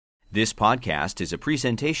This podcast is a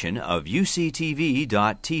presentation of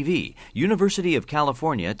UCTV.tv, University of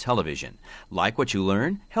California Television. Like what you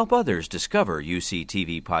learn? Help others discover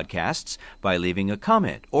UCTV podcasts by leaving a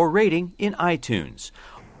comment or rating in iTunes.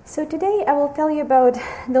 So today I will tell you about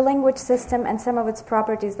the language system and some of its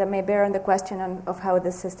properties that may bear on the question of how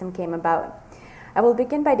this system came about. I will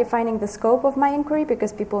begin by defining the scope of my inquiry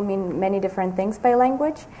because people mean many different things by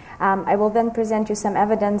language. I will then present you some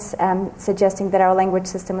evidence suggesting that our language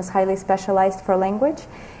system is highly specialized for language.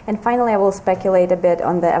 And finally, I will speculate a bit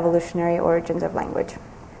on the evolutionary origins of language.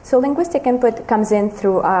 So linguistic input comes in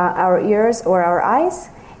through our ears or our eyes.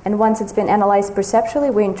 And once it's been analyzed perceptually,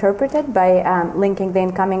 we interpret it by linking the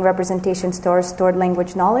incoming representations to our stored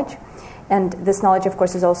language knowledge. And this knowledge, of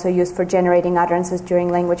course, is also used for generating utterances during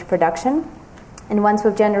language production. And once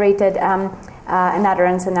we've generated an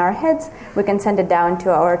utterance in our heads, we can send it down to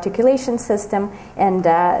our articulation system. And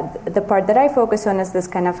the part that I focus on is this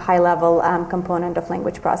kind of high-level component of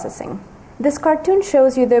language processing. This cartoon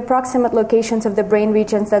shows you the approximate locations of the brain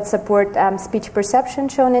regions that support speech perception,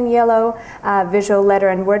 shown in yellow, visual letter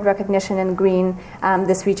and word recognition in green.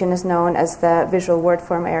 This region is known as the visual word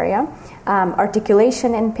form area.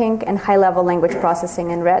 Articulation in pink, and high-level language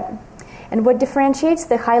processing in red. And what differentiates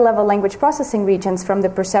the high-level language processing regions from the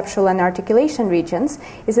perceptual and articulation regions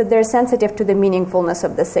is that they're sensitive to the meaningfulness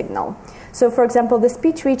of the signal. So, for example, the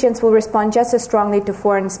speech regions will respond just as strongly to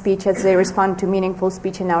foreign speech as they respond to meaningful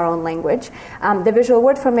speech in our own language. The visual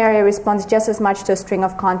word form area responds just as much to a string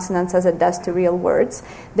of consonants as it does to real words.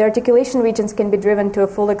 The articulation regions can be driven to a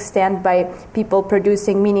full extent by people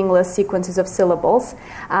producing meaningless sequences of syllables.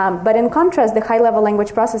 But in contrast, the high-level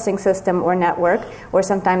language processing system or network, or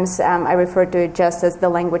sometimes I refer to it just as the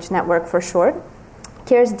language network for short,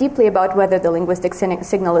 cares deeply about whether the linguistic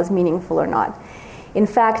signal is meaningful or not. In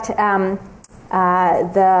fact,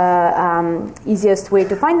 the easiest way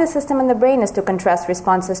to find the system in the brain is to contrast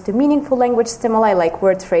responses to meaningful language stimuli like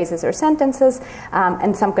words, phrases, or sentences,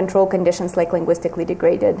 and some control conditions like linguistically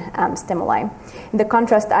degraded stimuli. The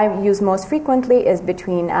contrast I use most frequently is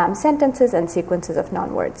between sentences and sequences of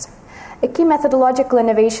non-words. A key methodological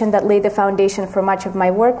innovation that laid the foundation for much of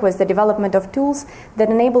my work was the development of tools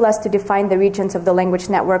that enable us to define the regions of the language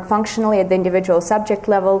network functionally at the individual subject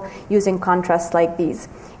level using contrasts like these.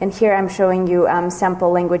 And here I'm showing you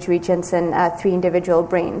sample language regions in 3 individual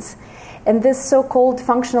brains. And this so-called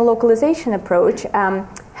functional localization approach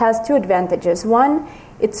has 2 advantages. One,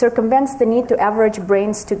 it circumvents the need to average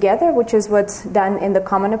brains together, which is what's done in the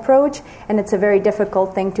common approach, and it's a very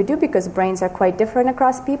difficult thing to do because brains are quite different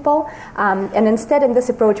across people. And instead, in this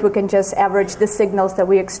approach, we can just average the signals that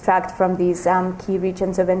we extract from these key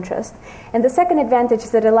regions of interest. And the second advantage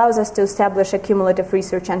is that it allows us to establish a cumulative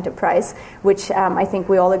research enterprise, which I think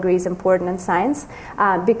we all agree is important in science,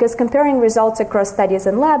 because comparing results across studies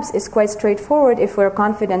and labs is quite straightforward if we're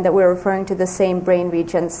confident that we're referring to the same brain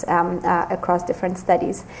regions across different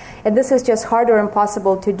studies. And this is just hard or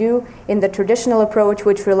impossible to do in the traditional approach,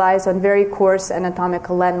 which relies on very coarse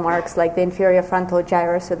anatomical landmarks like the inferior frontal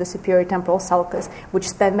gyrus or the superior temporal sulcus, which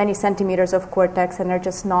span many centimeters of cortex and are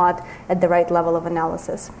just not at the right level of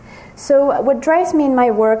analysis. So what drives me in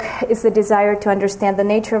my work is the desire to understand the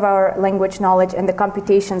nature of our language knowledge and the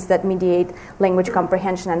computations that mediate language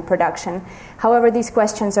comprehension and production. However, these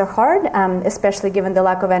questions are hard, especially given the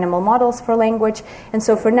lack of animal models for language. And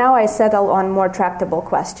so for now, I settle on more tractable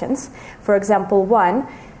questions. For example, 1,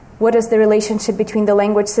 what is the relationship between the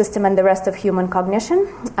language system and the rest of human cognition?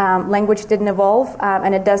 Language didn't evolve,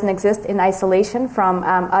 and it doesn't exist in isolation from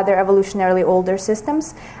other evolutionarily older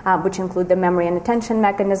systems, which include the memory and attention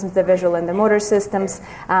mechanisms, the visual and the motor systems,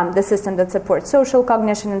 the system that supports social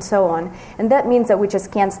cognition, and so on. And that means that we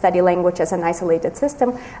just can't study language as an isolated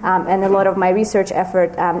system, and a lot of my research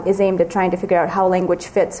effort is aimed at trying to figure out how language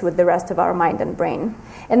fits with the rest of our mind and brain.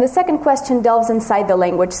 And the second question delves inside the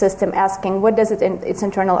language system, asking what does its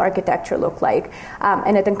internal architecture look like?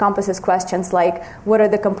 And it encompasses questions like what are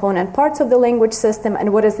the component parts of the language system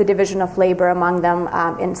and what is the division of labor among them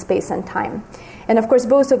in space and time? And of course,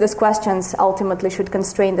 both of these questions ultimately should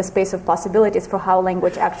constrain the space of possibilities for how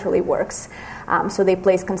language actually works. So they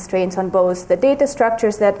place constraints on both the data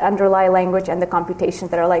structures that underlie language and the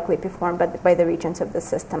computations that are likely performed by the regions of the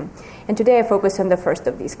system. And today I focus on the first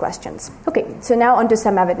of these questions. Okay, so now on to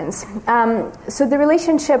some evidence. So the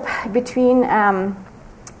relationship between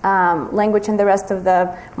language and the rest of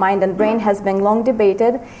the mind and brain has been long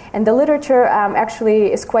debated, and the literature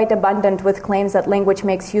actually is quite abundant with claims that language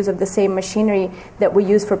makes use of the same machinery that we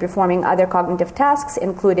use for performing other cognitive tasks,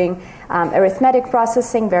 including arithmetic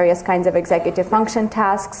processing, various kinds of executive function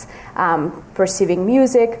tasks, perceiving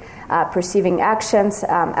music, perceiving actions,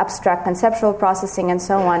 abstract conceptual processing, and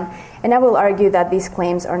so on. And I will argue that these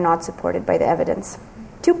claims are not supported by the evidence.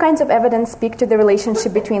 Two kinds of evidence speak to the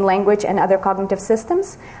relationship between language and other cognitive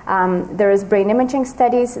systems. There is brain imaging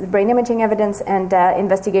studies, brain imaging evidence, and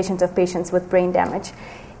investigations of patients with brain damage.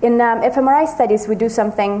 In fMRI studies, we do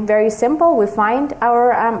something very simple. We find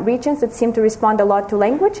our regions that seem to respond a lot to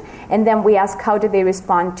language, and then we ask how do they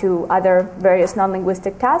respond to other various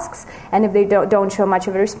non-linguistic tasks. And if they don't show much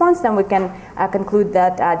of a response, then we can conclude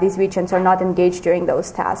that these regions are not engaged during those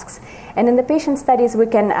tasks. And in the patient studies, we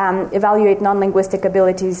can evaluate non-linguistic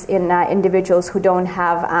abilities in individuals who don't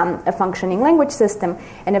have a functioning language system.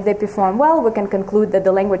 And if they perform well, we can conclude that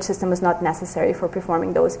the language system is not necessary for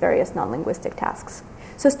performing those various non-linguistic tasks.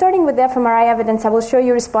 So starting with the fMRI evidence, I will show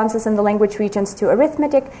you responses in the language regions to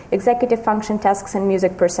arithmetic, executive function tasks, and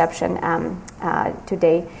music perception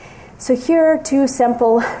today. So here are two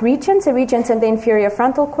sample regions, a region in the inferior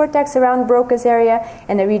frontal cortex around Broca's area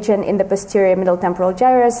and a region in the posterior middle temporal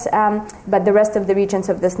gyrus, but the rest of the regions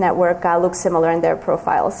of this network look similar in their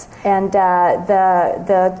profiles. And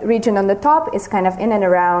the region on the top is kind of in and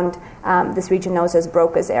around this region known as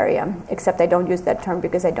Broca's area, except I don't use that term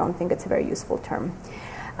because I don't think it's a very useful term.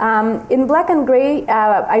 In black and gray,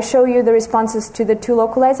 I show you the responses to the two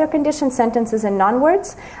localizer conditions, sentences and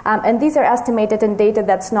non-words, and these are estimated in data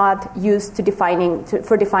that's not used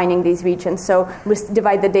for defining these regions. So we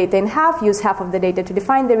divide the data in half, use half of the data to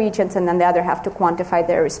define the regions, and then the other half to quantify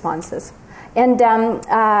their responses. And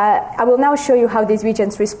I will now show you how these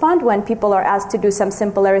regions respond when people are asked to do some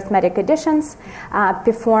simple arithmetic additions,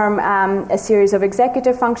 perform a series of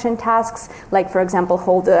executive function tasks, like, for example,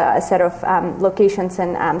 hold a set of locations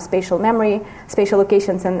in spatial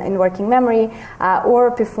locations in working memory,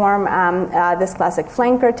 or perform this classic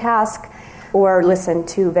flanker task, or listen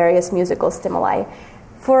to various musical stimuli.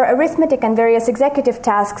 For arithmetic and various executive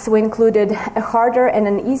tasks, we included a harder and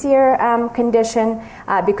an easier condition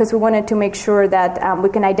because we wanted to make sure that we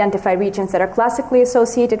can identify regions that are classically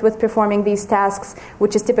associated with performing these tasks,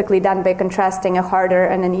 which is typically done by contrasting a harder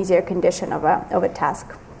and an easier condition of a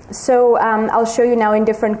task. So I'll show you now in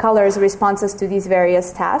different colors responses to these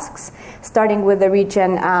various tasks, starting with the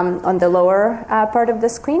region on the lower part of the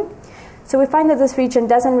screen. So we find that this region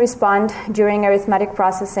doesn't respond during arithmetic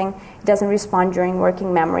processing, doesn't respond during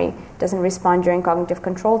working memory, doesn't respond during cognitive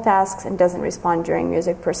control tasks, and doesn't respond during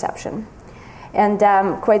music perception. And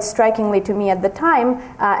quite strikingly to me at the time,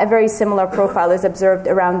 a very similar profile is observed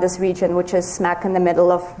around this region, which is smack in the middle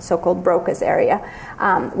of so-called Broca's area,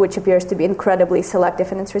 which appears to be incredibly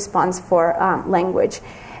selective in its response for language.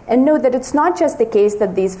 And note that it's not just the case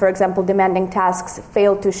that these, for example, demanding tasks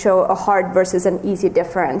fail to show a hard versus an easy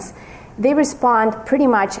difference. They respond pretty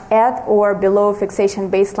much at or below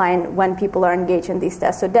fixation baseline when people are engaged in these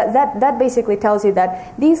tests. So that basically tells you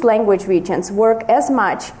that these language regions work as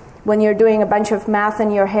much when you're doing a bunch of math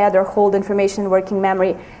in your head or hold information in working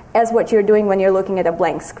memory as what you're doing when you're looking at a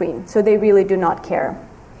blank screen. So they really do not care.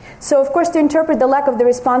 So, of course, to interpret the lack of the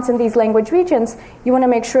response in these language regions, you want to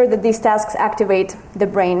make sure that these tasks activate the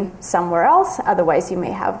brain somewhere else. Otherwise, you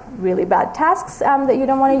may have really bad tasks that you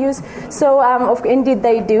don't want to use. So, indeed,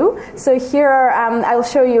 they do. So here I'll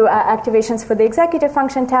show you activations for the executive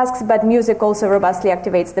function tasks, but music also robustly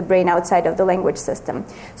activates the brain outside of the language system.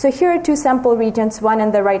 So here are two sample regions, one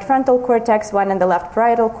in the right frontal cortex, one in the left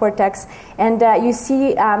parietal cortex. And you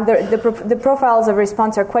see the profiles of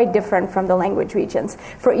response are quite different from the language regions.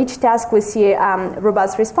 For each task, we see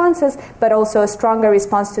robust responses, but also a stronger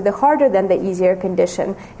response to the harder than the easier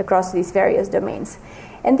condition across these various domains.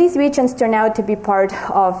 And these regions turn out to be part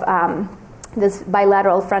of this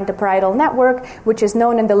bilateral frontoparietal network, which is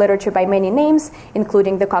known in the literature by many names,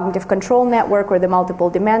 including the cognitive control network or the multiple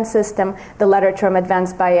demand system, the latter term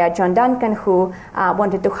advanced by John Duncan, who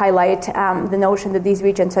wanted to highlight the notion that these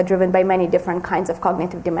regions are driven by many different kinds of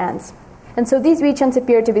cognitive demands. And so these regions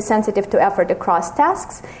appear to be sensitive to effort across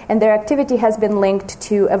tasks, and their activity has been linked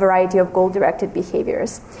to a variety of goal-directed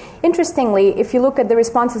behaviors. Interestingly, if you look at the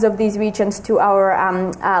responses of these regions to our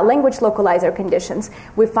language localizer conditions,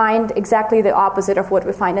 we find exactly the opposite of what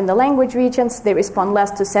we find in the language regions. They respond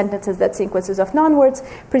less to sentences that sequences of non-words,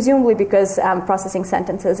 presumably because processing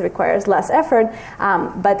sentences requires less effort,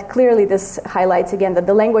 but clearly this highlights again that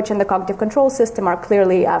the language and the cognitive control system are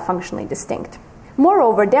clearly functionally distinct.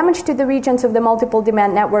 Moreover, damage to the regions of the multiple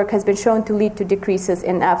demand network has been shown to lead to decreases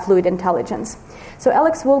in fluid intelligence. So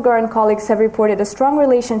Alex Woolgar and colleagues have reported a strong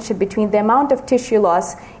relationship between the amount of tissue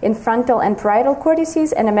loss in frontal and parietal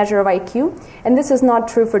cortices and a measure of IQ, and this is not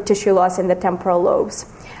true for tissue loss in the temporal lobes.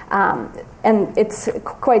 And it's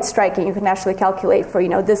quite striking. You can actually calculate for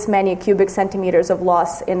this many cubic centimeters of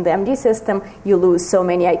loss in the MD system, you lose so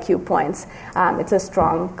many IQ points. It's a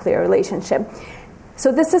strong, clear relationship.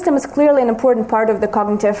 So this system is clearly an important part of the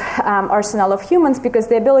cognitive arsenal of humans, because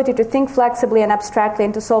the ability to think flexibly and abstractly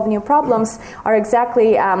and to solve new problems are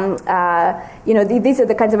exactly, these are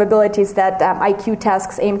the kinds of abilities that IQ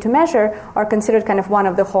tasks aim to measure, are considered kind of one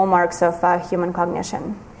of the hallmarks of human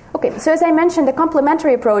cognition. Okay, so as I mentioned, a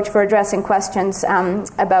complementary approach for addressing questions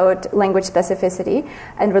about language specificity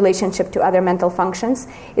and relationship to other mental functions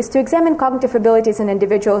is to examine cognitive abilities in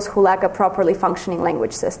individuals who lack a properly functioning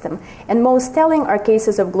language system. And most telling are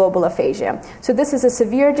cases of global aphasia. So this is a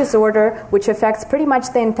severe disorder which affects pretty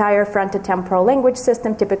much the entire frontotemporal language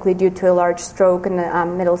system, typically due to a large stroke in the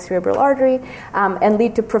middle cerebral artery, and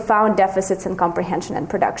lead to profound deficits in comprehension and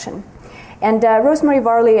production. And Rosemary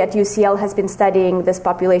Varley at UCL has been studying this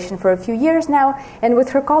population for a few years now, and with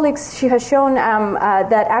her colleagues, she has shown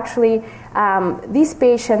that actually these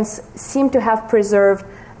patients seem to have preserved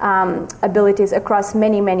abilities across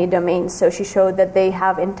many, many domains. So she showed that they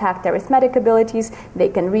have intact arithmetic abilities, they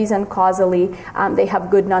can reason causally, they have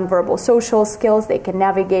good nonverbal social skills, they can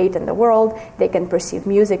navigate in the world, they can perceive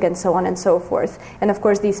music, and so on and so forth. And of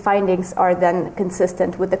course, these findings are then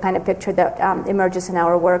consistent with the kind of picture that emerges in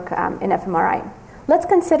our work in fMRI. Let's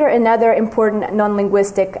consider another important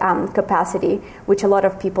non-linguistic capacity, which a lot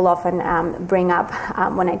of people often bring up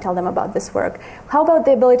when I tell them about this work. How about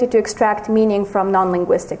the ability to extract meaning from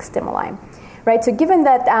non-linguistic stimuli? Right, so given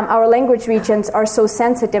that our language regions are so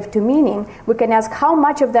sensitive to meaning, we can ask how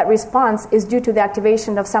much of that response is due to the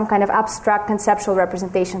activation of some kind of abstract conceptual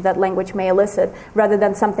representation that language may elicit, rather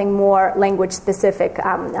than something more language-specific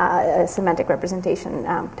semantic representation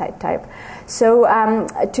type. So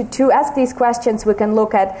to ask these questions, we can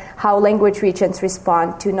look at how language regions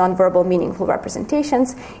respond to nonverbal meaningful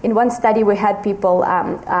representations. In one study, we had people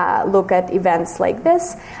look at events like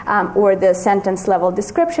this, or the sentence-level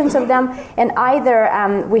descriptions of them, and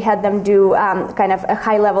either we had them do kind of a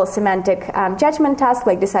high-level semantic judgment task,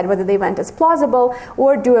 like decide whether the event is plausible,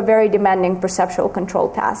 or do a very demanding perceptual control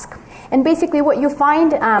task. And basically what you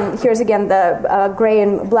find, here's again the gray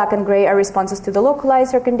and black and gray are responses to the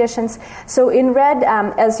localizer conditions. So in red,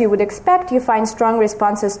 as you would expect, you find strong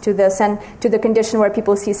responses to the condition where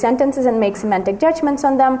people see sentences and make semantic judgments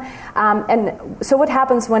on them. And so what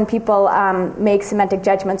happens when people make semantic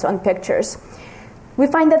judgments on pictures? We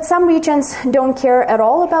find that some regions don't care at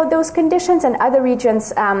all about those conditions, and other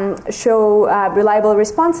regions show reliable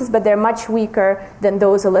responses, but they're much weaker than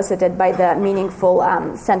those elicited by the meaningful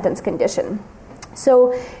sentence condition.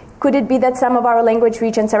 So could it be that some of our language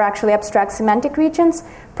regions are actually abstract semantic regions?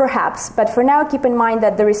 Perhaps, but for now, keep in mind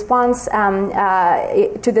that the response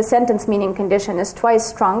to the sentence meaning condition is twice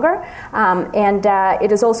stronger, and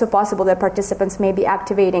it is also possible that participants may be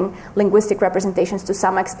activating linguistic representations to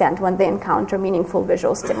some extent when they encounter meaningful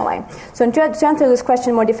visual stimuli. So to answer this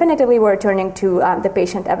question more definitively, we're turning to the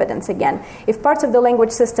patient evidence again. If parts of the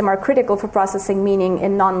language system are critical for processing meaning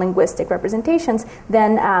in non-linguistic representations,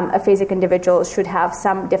 then aphasic individuals should have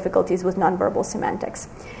some difficulties with nonverbal semantics.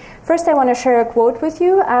 First, I want to share a quote with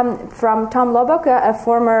you from Tom Lubbock, a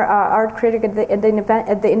former art critic at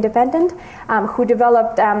the Independent, who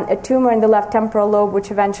developed a tumor in the left temporal lobe,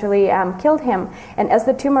 which eventually killed him. And as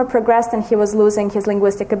the tumor progressed and he was losing his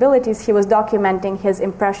linguistic abilities, he was documenting his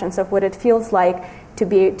impressions of what it feels like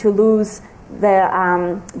to lose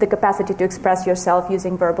the capacity to express yourself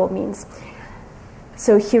using verbal means.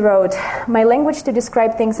 So he wrote, "My language to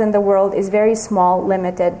describe things in the world is very small,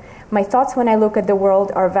 limited. My thoughts when I look at the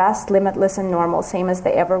world are vast, limitless, and normal, same as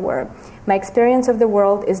they ever were. My experience of the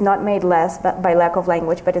world is not made less by lack of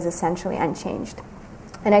language, but is essentially unchanged."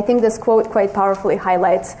 And I think this quote quite powerfully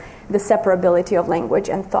highlights the separability of language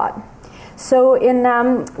and thought. So in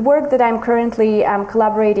work that I'm currently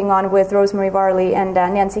collaborating on with Rosemary Varley and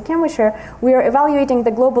Nancy Kenwisher, we are evaluating the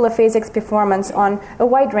global aphasic's performance on a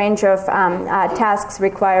wide range of tasks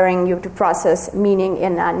requiring you to process meaning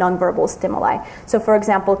in nonverbal stimuli. So for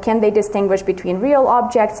example, can they distinguish between real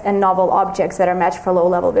objects and novel objects that are matched for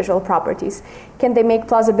low-level visual properties? Can they make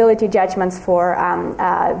plausibility judgments for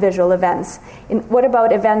visual events? What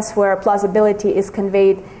about events where plausibility is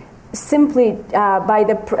conveyed simply by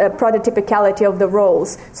the prototypicality of the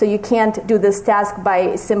roles. So you can't do this task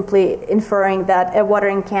by simply inferring that a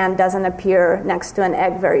watering can doesn't appear next to an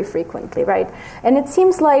egg very frequently, right? And it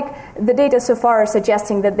seems like the data so far are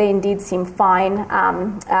suggesting that they indeed seem fine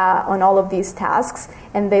on all of these tasks,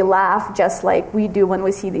 and they laugh just like we do when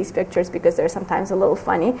we see these pictures because they're sometimes a little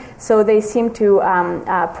funny. So they seem to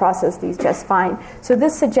process these just fine. So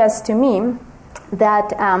this suggests to me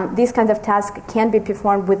that these kinds of tasks can be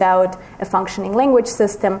performed without a functioning language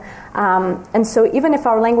system. And so even if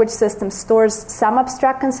our language system stores some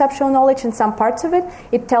abstract conceptual knowledge in some parts of it,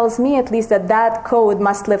 it tells me at least that that code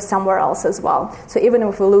must live somewhere else as well. So even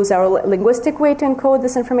if we lose our linguistic way to encode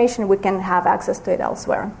this information, we can have access to it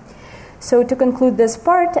elsewhere. So to conclude this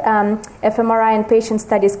part, fMRI and patient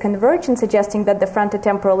studies converge in suggesting that the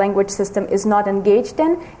frontotemporal language system is not engaged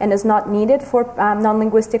in and is not needed for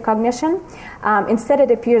non-linguistic cognition. Instead,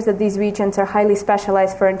 it appears that these regions are highly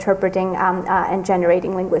specialized for interpreting and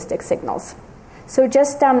generating linguistic signals. So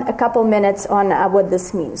just a couple minutes on what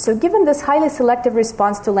this means. So given this highly selective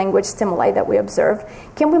response to language stimuli that we observe,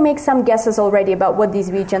 can we make some guesses already about what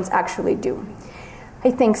these regions actually do? I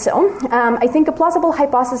think so. I think a plausible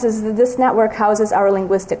hypothesis is that this network houses our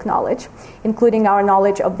linguistic knowledge, including our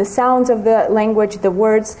knowledge of the sounds of the language, the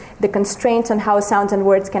words, the constraints on how sounds and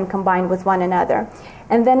words can combine with one another.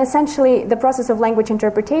 And then essentially the process of language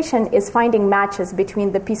interpretation is finding matches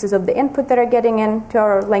between the pieces of the input that are getting into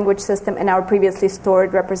our language system and our previously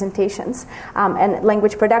stored representations. And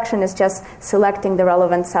language production is just selecting the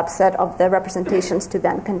relevant subset of the representations to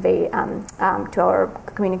then convey to our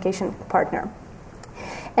communication partner.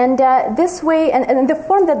 And this way, and the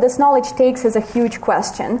form that this knowledge takes is a huge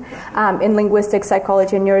question in linguistic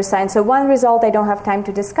psychology and neuroscience. So one result I don't have time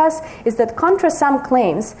to discuss is that contra some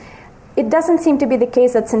claims, it doesn't seem to be the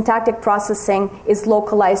case that syntactic processing is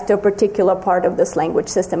localized to a particular part of this language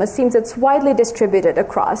system. It seems it's widely distributed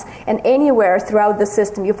across, and anywhere throughout the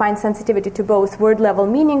system you find sensitivity to both word-level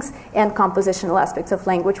meanings and compositional aspects of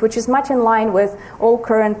language, which is much in line with all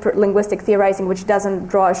current linguistic theorizing, which doesn't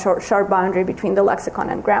draw a sharp boundary between the lexicon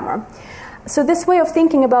and grammar. So this way of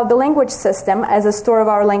thinking about the language system as a store of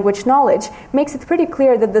our language knowledge makes it pretty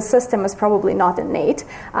clear that the system is probably not innate.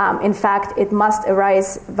 In fact, it must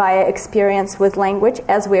arise via experience with language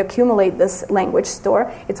as we accumulate this language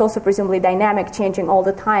store. It's also presumably dynamic, changing all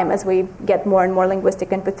the time as we get more and more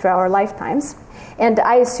linguistic input through our lifetimes. And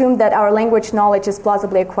I assume that our language knowledge is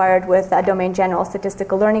plausibly acquired with domain general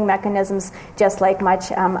statistical learning mechanisms, just like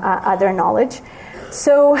much other knowledge.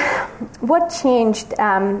 So what changed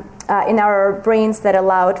in our brains that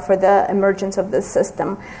allowed for the emergence of this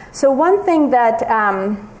system? So one thing that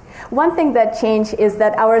changed is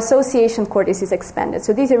that our association cortex is expanded.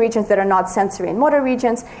 So these are regions that are not sensory and motor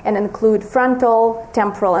regions and include frontal,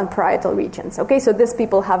 temporal, and parietal regions. Okay, so this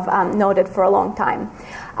people have noted for a long time.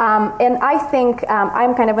 And I think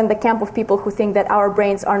I'm kind of in the camp of people who think that our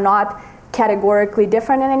brains are not categorically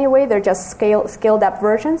different in any way. They're just scaled up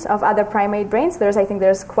versions of other primate brains. I think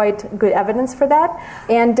there's quite good evidence for that.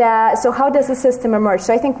 And so how does the system emerge?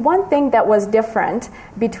 So I think one thing that was different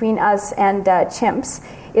between us and chimps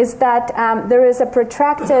is that there is a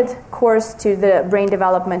protracted course to the brain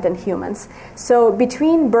development in humans. So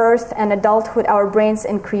between birth and adulthood, our brains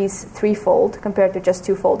increase threefold compared to just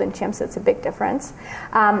twofold in chimps. It's a big difference.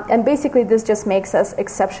 And basically this just makes us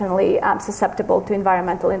exceptionally susceptible to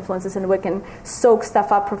environmental influences, and we can soak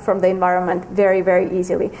stuff up from the environment very, very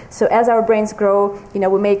easily. So as our brains grow,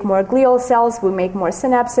 we make more glial cells, we make more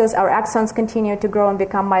synapses, our axons continue to grow and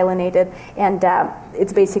become myelinated, and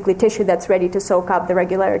it's basically tissue that's ready to soak up the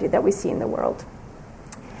regularity that we see in the world.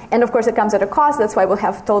 And of course it comes at a cost. That's why we'll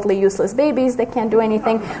have totally useless babies that can't do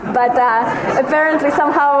anything. But apparently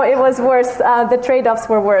somehow it was worth, the trade-offs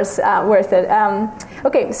were worth it.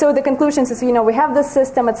 Okay, so the conclusions is, we have this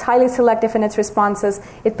system. It's highly selective in its responses.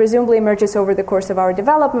 It presumably emerges over the course of our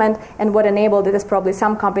development. And what enabled it is probably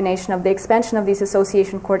some combination of the expansion of these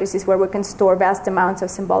association cortices where we can store vast amounts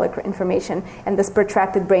of symbolic information and this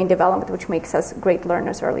protracted brain development, which makes us great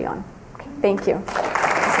learners early on. Okay, thank you.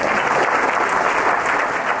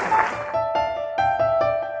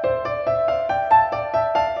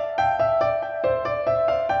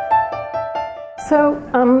 So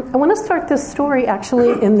I want to start this story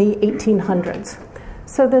actually in the 1800s.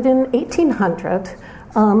 So that in 1800,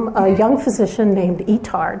 a young physician named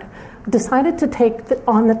Itard decided to take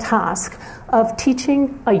on the task of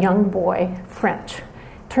teaching a young boy French.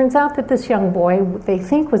 Turns out that this young boy, they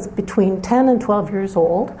think, was between 10 and 12 years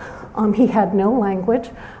old. He had no language,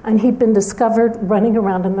 and he'd been discovered running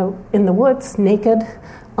around in the woods naked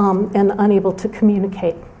and unable to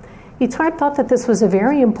communicate. Itard thought that this was a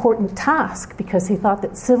very important task because he thought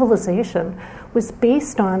that civilization was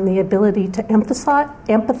based on the ability to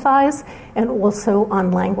empathize and also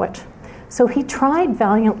on language. So he tried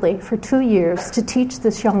valiantly for 2 years to teach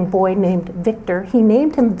this young boy named Victor. He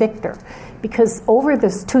named him Victor because over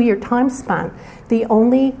this 2-year time span, the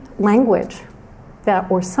only language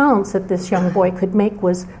or sounds that this young boy could make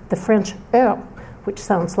was the French which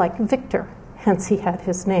sounds like Victor, hence he had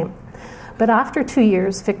his name. But after 2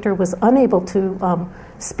 years, Victor was unable to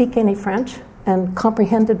speak any French and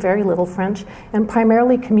comprehended very little French and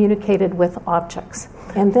primarily communicated with objects.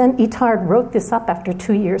 And then Itard wrote this up after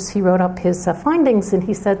 2 years. He wrote up his findings, and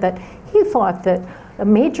he said that he thought that a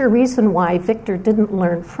major reason why Victor didn't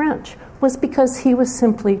learn French was because he was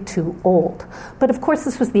simply too old. But of course,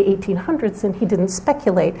 this was the 1800s, and he didn't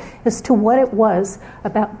speculate as to what it was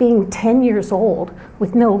about being 10 years old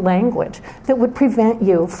with no language that would prevent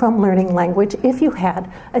you from learning language if you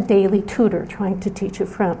had a daily tutor trying to teach you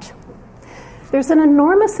French. There's an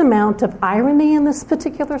enormous amount of irony in this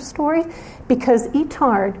particular story because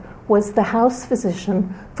Itard was the house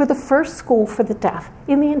physician for the first school for the deaf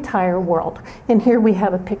in the entire world. And here we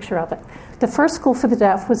have a picture of it. The first school for the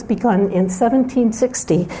deaf was begun in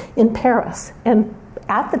 1760 in Paris. And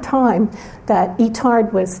at the time that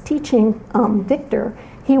Itard was teaching Victor,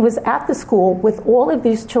 he was at the school with all of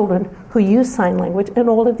these children who use sign language and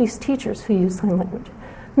all of these teachers who use sign language.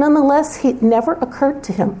 Nonetheless, it never occurred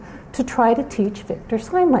to him to try to teach Victor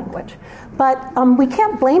sign language. But we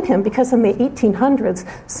can't blame him because in the 1800s,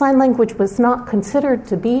 sign language was not considered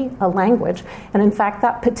to be a language. And in fact,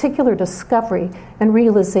 that particular discovery and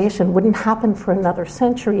realization wouldn't happen for another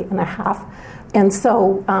century and a half. And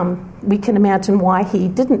so we can imagine why he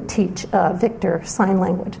didn't teach Victor sign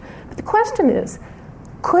language. But the question is,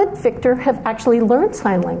 could Victor have actually learned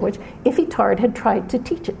sign language if Itard had tried to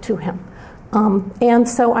teach it to him? And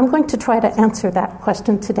so I'm going to try to answer that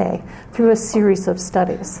question today through a series of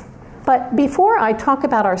studies. But before I talk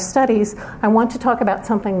about our studies, I want to talk about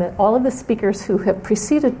something that all of the speakers who have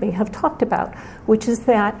preceded me have talked about, which is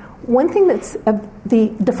that one thing that's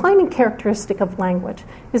the defining characteristic of language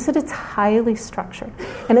is that it's highly structured.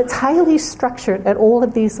 And it's highly structured at all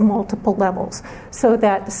of these multiple levels, so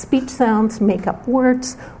that speech sounds make up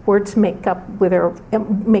words, words make up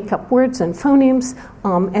words and phonemes,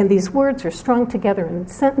 and these words are strung together in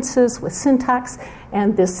sentences with syntax,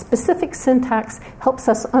 and this specific syntax helps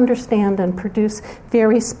us understand and produce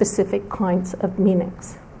very specific kinds of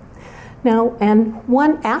meanings. Now, and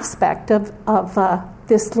one aspect of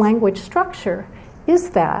this language structure is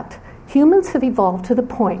that humans have evolved to the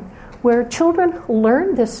point where children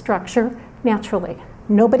learn this structure naturally.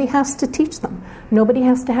 Nobody has to teach them. Nobody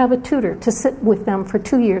has to have a tutor to sit with them for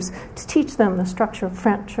 2 years to teach them the structure of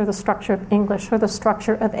French or the structure of English or the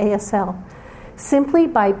structure of ASL. Simply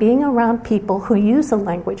by being around people who use a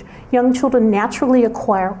language, young children naturally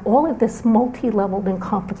acquire all of this multi-leveled and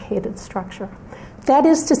complicated structure. That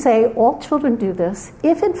is to say, all children do this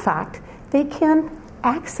if, in fact, they can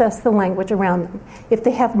access the language around them. If they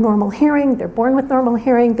have normal hearing, they're born with normal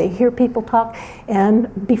hearing, they hear people talk,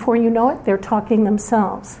 and before you know it, they're talking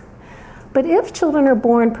themselves. But if children are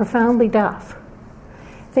born profoundly deaf,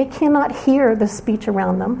 they cannot hear the speech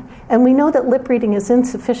around them, and we know that lip reading is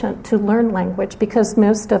insufficient to learn language because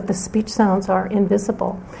most of the speech sounds are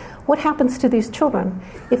invisible. What happens to these children?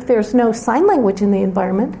 If there's no sign language in the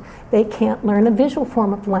environment, they can't learn a visual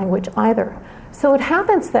form of language either. So it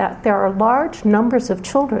happens that there are large numbers of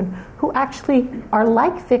children who actually are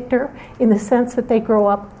like Victor in the sense that they grow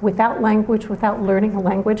up without language, without learning a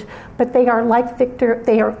language, but they are like Victor.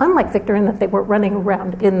 They are unlike Victor in that they were running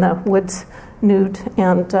around in the woods nude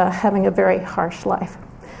and having a very harsh life.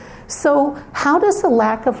 So how does the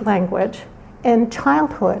lack of language in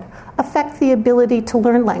childhood affect the ability to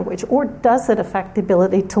learn language, or does it affect the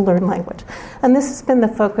ability to learn language? And this has been the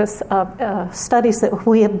focus of studies that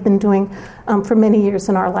we have been doing for many years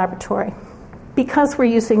in our laboratory. Because we're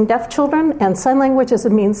using deaf children and sign language as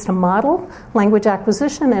a means to model language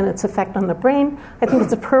acquisition and its effect on the brain, I think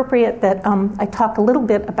it's appropriate that I talk a little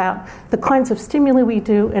bit about the kinds of stimuli we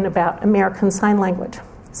do and about American Sign Language.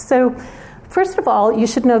 So, first of all, you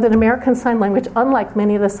should know that American Sign Language, unlike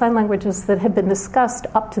many of the sign languages that have been discussed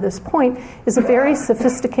up to this point, is a very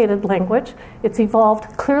sophisticated language. It's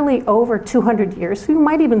evolved clearly over 200 years. We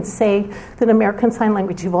might even say that American Sign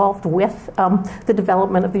Language evolved with the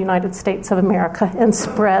development of the United States of America and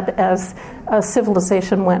spread as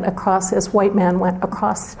civilization went across, as white man went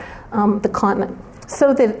across the continent.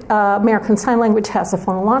 So that American Sign Language has a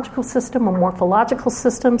phonological system, a morphological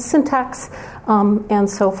system, syntax, and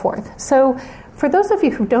so forth. So For those of you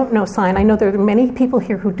who don't know sign, I know there are many people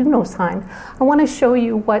here who do know sign, I want to show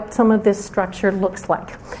you what some of this structure looks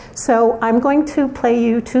like. So I'm going to play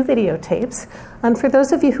you 2 videotapes. And for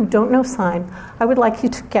those of you who don't know sign, I would like you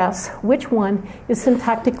to guess which one is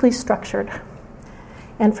syntactically structured.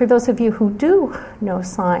 And for those of you who do know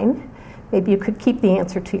sign, maybe you could keep the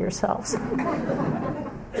answer to yourselves.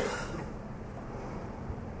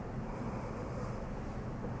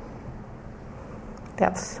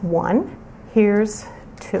 That's 1. Here's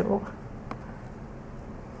 2.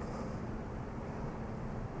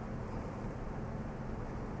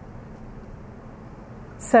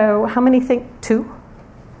 So how many think 2?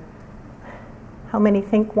 How many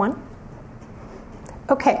think 1?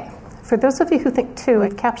 Okay, for those of you who think 2,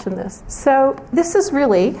 I've captioned this. So this is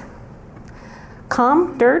really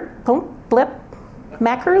calm, dirt, boom, blip,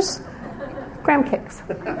 macros, graham cakes.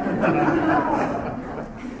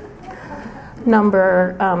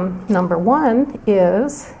 Number 1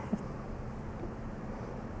 is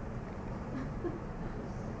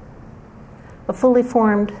a fully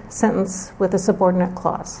formed sentence with a subordinate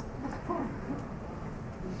clause.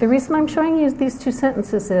 The reason I'm showing you these 2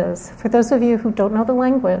 sentences is, for those of you who don't know the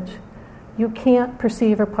language, you can't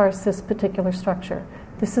perceive or parse this particular structure.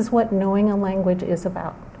 This is what knowing a language is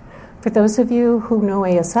about. For those of you who know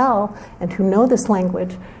ASL and who know this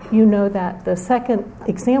language, you know that the second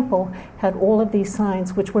example had all of these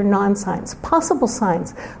signs which were non-signs, possible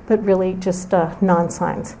signs, but really just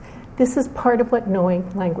non-signs. This is part of what knowing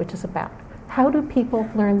language is about. How do people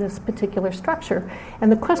learn this particular structure?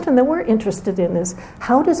 And the question that we're interested in is,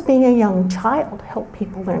 how does being a young child help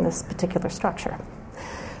people learn this particular structure?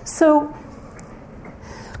 So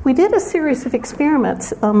we did a series of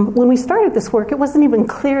experiments. When we started this work, it wasn't even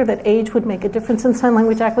clear that age would make a difference in sign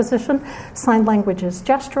language acquisition. Sign language is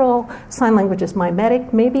gestural, sign language is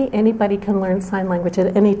mimetic. Maybe anybody can learn sign language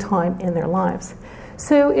at any time in their lives.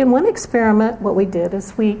 So in one experiment, what we did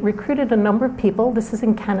is we recruited a number of people, this is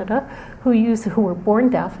in Canada, who were born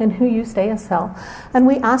deaf and who used ASL. And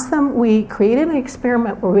we asked them, we created an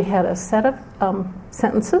experiment where we had a set of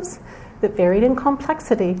sentences that varied in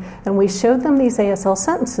complexity, and we showed them these ASL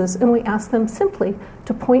sentences, and we asked them simply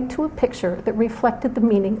to point to a picture that reflected the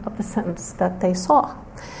meaning of the sentence that they saw.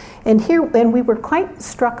 And we were quite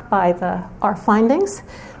struck by our findings.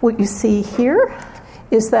 What you see here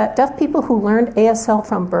is that deaf people who learned ASL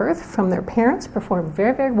from birth, from their parents, performed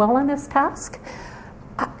very, very well on this task,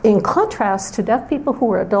 in contrast to deaf people who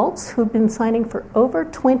were adults who'd been signing for over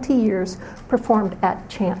 20 years, performed at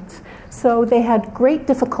chance. So they had great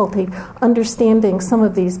difficulty understanding some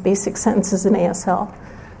of these basic sentences in ASL.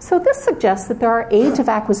 So this suggests that there are age of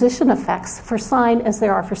acquisition effects for sign as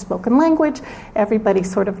there are for spoken language. Everybody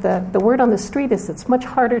sort of, the word on the street is it's much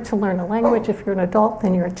harder to learn a language if you're an adult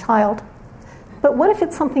than you're a child. But what if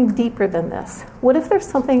it's something deeper than this? What if there's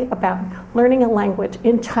something about learning a language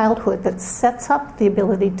in childhood that sets up the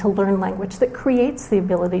ability to learn language, that creates the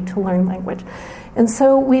ability to learn language? And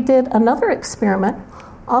so we did another experiment,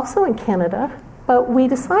 also in Canada, but we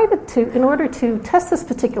decided to, in order to test this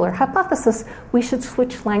particular hypothesis, we should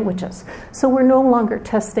switch languages. So we're no longer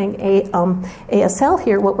testing ASL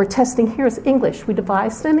here. What we're testing here is English. We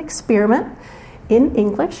devised an experiment in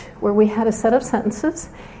English where we had a set of sentences,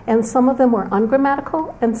 and some of them were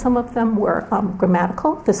ungrammatical and some of them were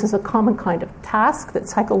grammatical. This is a common kind of task that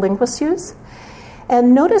psycholinguists use.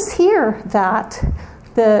 And notice here that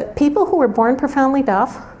the people who were born profoundly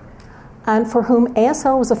deaf and for whom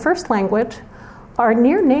ASL was a first language are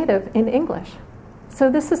near native in English. So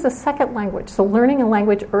this is a second language. So learning a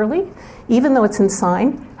language early, even though it's in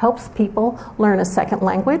sign, helps people learn a second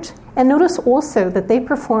language. And notice also that their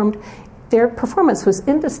performance was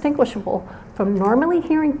indistinguishable from normally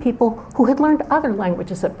hearing people who had learned other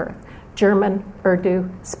languages at birth, German,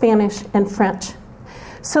 Urdu, Spanish, and French.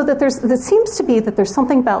 So that it seems to be that there's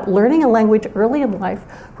something about learning a language early in life,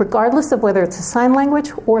 regardless of whether it's a sign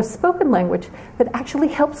language or a spoken language, that actually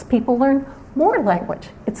helps people learn more language.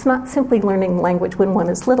 It's not simply learning language when one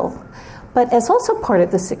is little. But as also part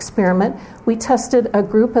of this experiment, we tested a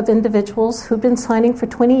group of individuals who'd been signing for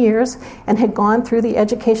 20 years and had gone through the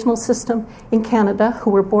educational system in Canada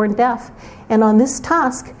who were born deaf. And on this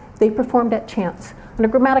task, they performed at chance. On a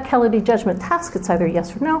grammaticality judgment task, it's either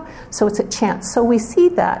yes or no, so it's at chance. So we see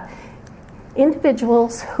that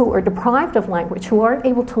individuals who are deprived of language, who aren't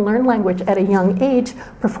able to learn language at a young age,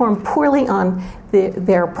 perform poorly on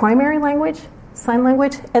their primary language, sign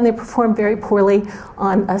language, and they perform very poorly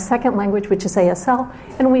on a second language, which is ASL,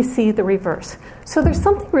 and we see the reverse. So there's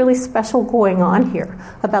something really special going on here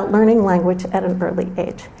about learning language at an early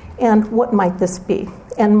age. And what might this be?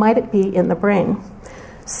 And might it be in the brain?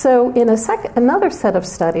 So in another set of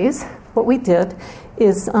studies, what we did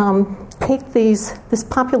is take this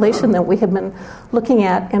population that we had been looking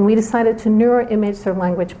at, and we decided to neuroimage their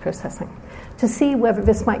language processing to see whether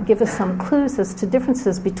this might give us some clues as to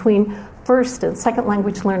differences between first and second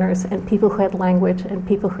language learners and people who had language and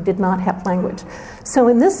people who did not have language. So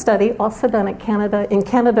in this study, also done in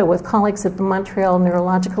Canada with colleagues at the Montreal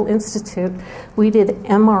Neurological Institute, we did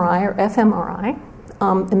MRI or fMRI,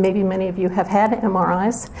 and maybe many of you have had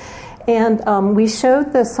MRIs. And we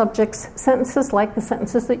showed the subjects sentences like the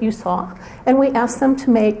sentences that you saw, and we asked them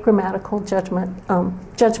to make grammatical judgments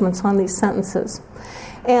on these sentences.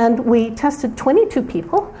 And we tested 22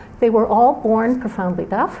 people. They were all born profoundly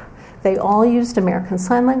deaf. They all used American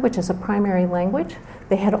Sign Language as a primary language.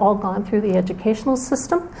 They had all gone through the educational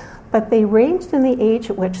system, but they ranged in the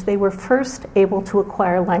age at which they were first able to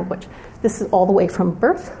acquire language. This is all the way from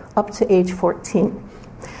birth up to age 14.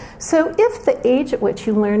 So if the age at which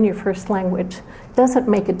you learn your first language doesn't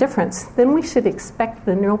make a difference, then we should expect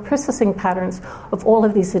the neural processing patterns of all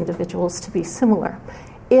of these individuals to be similar.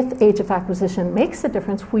 If age of acquisition makes a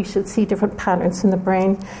difference, we should see different patterns in the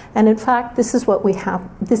brain. And in fact, this is what we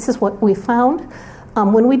found.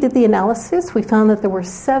 When we did the analysis, we found that there were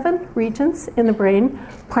 7 regions in the brain,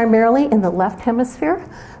 primarily in the left hemisphere.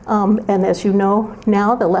 And as you know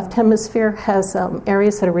now, the left hemisphere has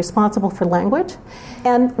areas that are responsible for language.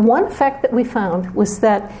 And one effect that we found was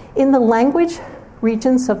that in the language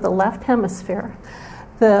regions of the left hemisphere,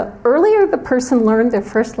 the earlier the person learned their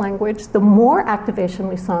first language, the more activation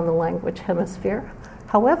we saw in the language hemisphere.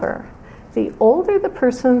 However, the older the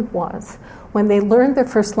person was when they learned their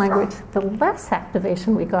first language, the less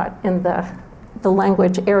activation we got in the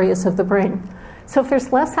language areas of the brain. So if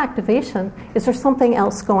there's less activation, is there something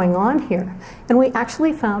else going on here? And we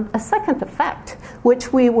actually found a second effect,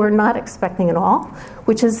 which we were not expecting at all,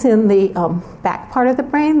 which is in the back part of the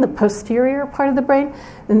brain, the posterior part of the brain,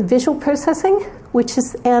 and visual processing,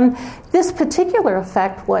 and this particular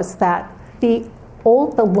effect was that the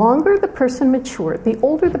longer the person matured, the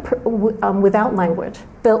older without language,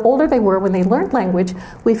 the older they were when they learned language,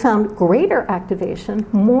 we found greater activation,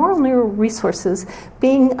 more neural resources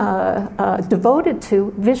being devoted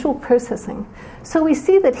to visual processing. So we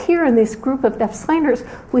see that here in this group of deaf signers,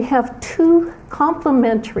 we have 2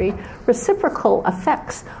 complementary reciprocal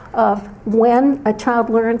effects of when a child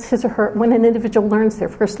learns when an individual learns their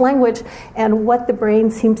first language and what the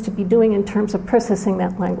brain seems to be doing in terms of processing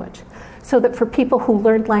that language. So that for people who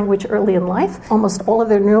learned language early in life, almost all of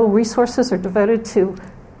their neural resources are devoted to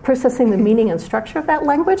processing the meaning and structure of that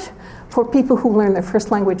language. For people who learn their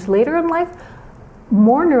first language later in life,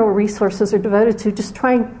 more neural resources are devoted to just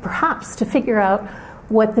trying perhaps to figure out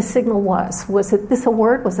what the signal was. Was it this a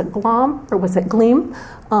word? Was it glom or was it gleam?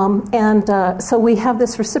 So we have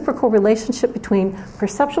this reciprocal relationship between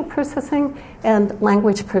perceptual processing and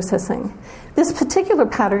language processing. This particular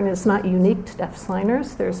pattern is not unique to deaf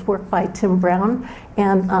signers. There's work by Tim Brown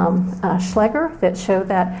and Schleger that show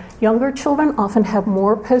that younger children often have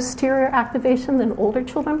more posterior activation than older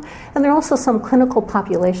children. And there are also some clinical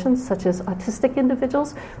populations, such as autistic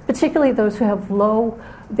individuals, particularly those who have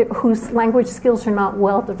whose language skills are not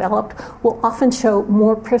well developed, will often show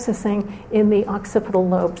more processing in the occipital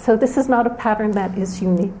lobe. So this is not a pattern that is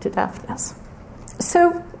unique to deafness.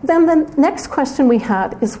 So then the next question we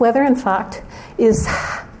had is whether, in fact,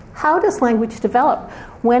 how does language develop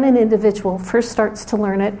when an individual first starts to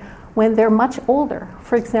learn it when they're much older,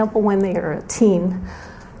 for example, when they are a teen.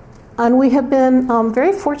 And we have been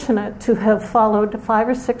very fortunate to have followed 5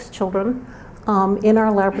 or 6 children in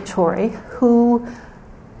our laboratory who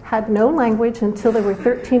had no language until they were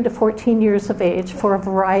 13 to 14 years of age for a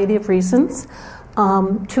variety of reasons.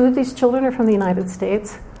 2 of these children are from the United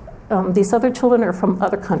States. These other children are from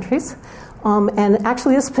other countries. And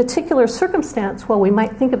actually this particular circumstance, while we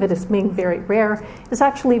might think of it as being very rare, is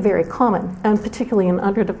actually very common, and particularly in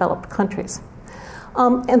underdeveloped countries.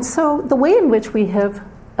 And so the way in which we have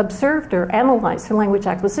observed or analyzed their language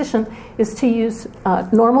acquisition is to use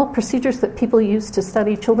normal procedures that people use to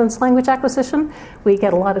study children's language acquisition. We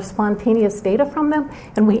get a lot of spontaneous data from them,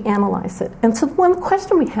 and we analyze it. And so one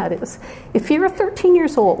question we had is, if you're 13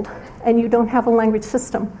 years old and you don't have a language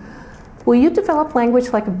system, will you develop language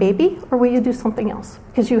like a baby, or will you do something else?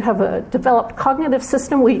 Because you have a developed cognitive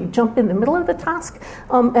system where you jump in the middle of the task,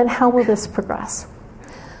 and how will this progress?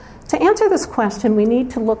 To answer this question, we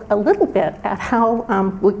need to look a little bit at how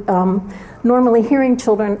normally hearing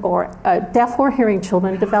children or deaf or hearing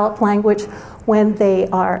children develop language when they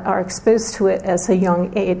are exposed to it as a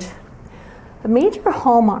young age. The major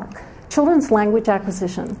hallmark children's language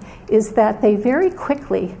acquisition is that they very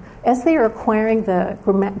quickly, as they are acquiring the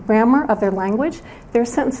grammar of their language, their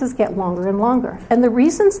sentences get longer and longer. And the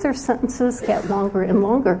reasons their sentences get longer and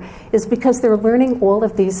longer is because they're learning all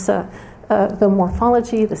of these, the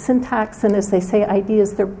morphology, the syntax, and as they say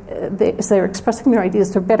ideas, as they're expressing their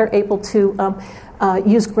ideas, they're better able to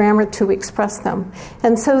use grammar to express them.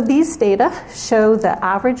 And so these data show the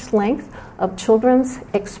average length of children's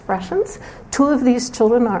expressions. 2 of these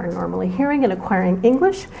children are normally hearing and acquiring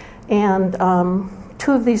English, and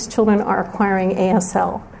 2 of these children are acquiring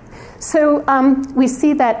ASL. So we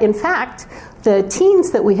see that, in fact, the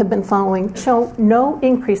teens that we have been following show no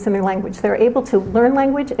increase in their language. They're able to learn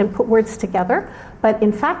language and put words together, but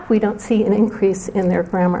in fact, we don't see an increase in their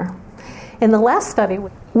grammar. In the last study,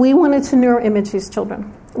 we wanted to neuroimage these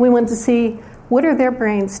children. We wanted to see what are their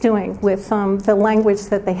brains doing with the language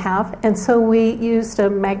that they have, and so we used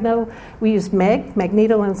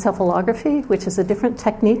magnetoencephalography, which is a different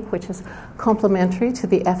technique, which is complementary to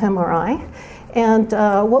the fMRI. And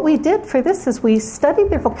what we did for this is we studied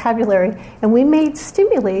their vocabulary, and we made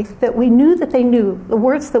stimuli that we knew that they knew, the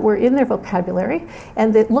words that were in their vocabulary,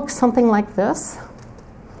 and it looked something like this.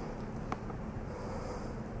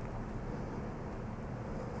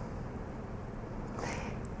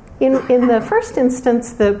 In the first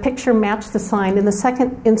instance, the picture matched the sign. In the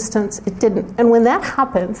second instance, it didn't. And when that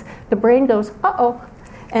happens, the brain goes, uh-oh,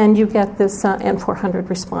 and you get this N400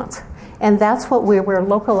 response. And that's what we were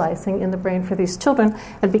localizing in the brain for these children.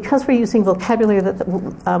 And because we're using vocabulary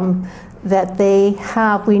that they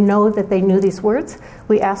have, we know that they knew these words.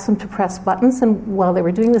 We asked them to press buttons and while they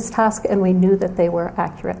were doing this task, and we knew that they were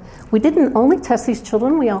accurate. We didn't only test these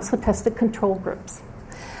children, we also tested control groups.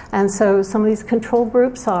 And so some of these control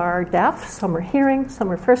groups are deaf, some are hearing,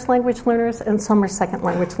 some are first language learners, and some are second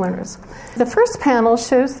language learners. The first panel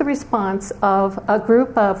shows the response of a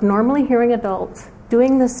group of normally hearing adults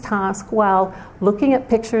doing this task while looking at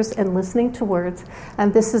pictures and listening to words.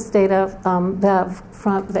 And this is data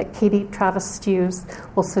that Katie Travis used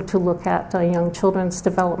also to look at young children's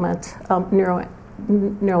development,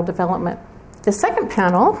 neural development. The second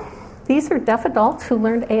panel, these are deaf adults who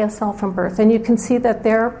learned ASL from birth, and you can see that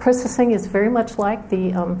their processing is very much like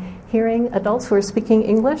the hearing adults who are speaking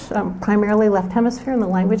English, primarily left hemisphere in the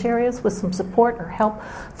language areas with some support or help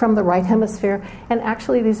from the right hemisphere, and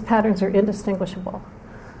actually these patterns are indistinguishable.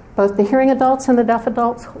 Both the hearing adults and the deaf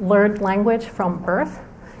adults learned language from birth,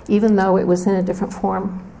 even though it was in a different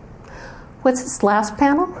form. What's this last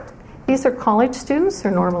panel? These are college students.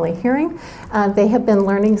 They're normally hearing. They have been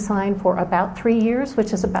learning sign for about 3 years,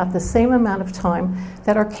 which is about the same amount of time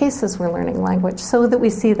that our cases were learning language, so that we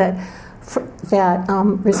see that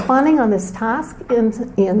responding on this task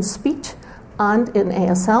in speech and in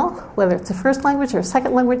ASL, whether it's a first language or a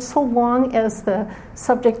second language, so long as the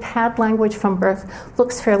subject had language from birth,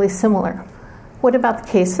 looks fairly similar. What about the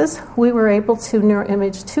cases? We were able to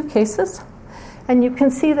neuroimage 2 cases. And you can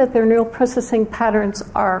see that their neural processing patterns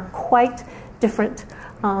are quite different,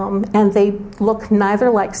 and they look neither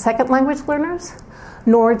like second language learners,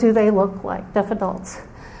 nor do they look like deaf adults.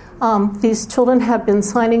 These children have been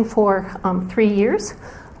signing for 3 years,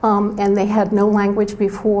 and they had no language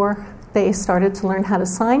before they started to learn how to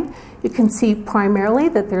sign. You can see primarily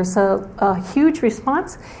that there's a huge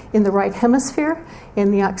response in the right hemisphere,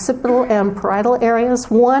 in the occipital and parietal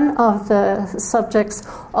areas. One of the subjects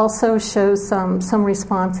also shows some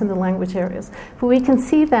response in the language areas. But we can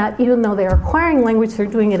see that even though they're acquiring language, they're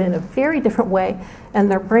doing it in a very different way,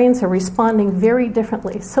 and their brains are responding very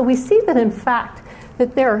differently. So we see that, in fact,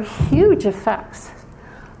 that there are huge effects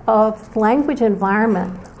of language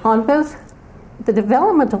environment on both the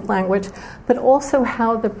development of language, but also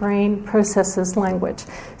how the brain processes language.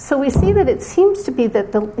 So we see that it seems to be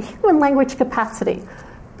that the human language capacity,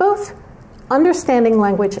 both understanding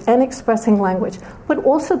language and expressing language, but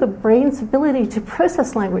also the brain's ability to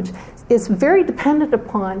process language, is very dependent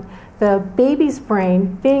upon the baby's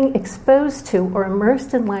brain being exposed to or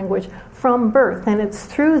immersed in language from birth. And it's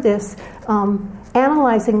through this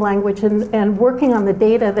analyzing language and working on the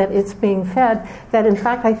data that it's being fed that, in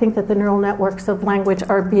fact, I think that the neural networks of language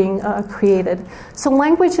are being created. So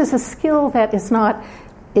language is a skill that is not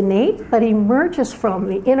innate, but emerges from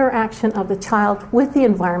the interaction of the child with the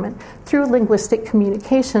environment through linguistic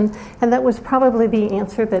communication, and that was probably the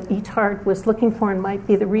answer that Edward was looking for and might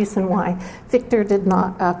be the reason why Victor did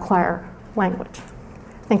not acquire language.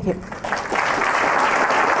 Thank you.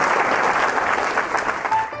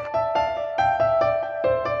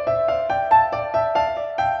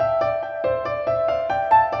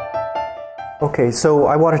 Okay, so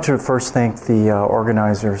I wanted to first thank the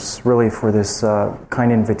organizers really for this kind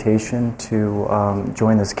invitation to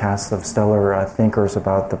join this cast of stellar thinkers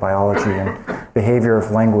about the biology and behavior of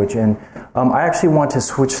language. And I actually want to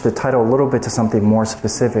switch the title a little bit to something more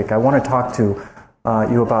specific. I want to talk to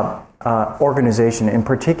you about organization, in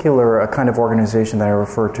particular a kind of organization that I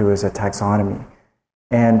refer to as a taxonomy.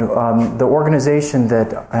 And the organization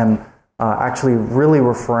that I'm actually really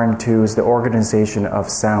referring to is the organization of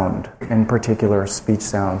sound, in particular speech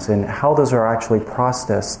sounds, and how those are actually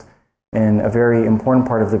processed in a very important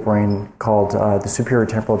part of the brain called the superior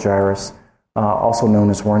temporal gyrus, also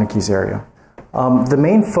known as Wernicke's area. The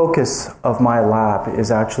main focus of my lab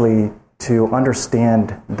is actually to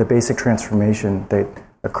understand the basic transformation that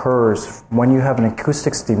occurs when you have an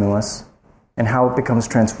acoustic stimulus and how it becomes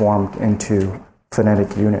transformed into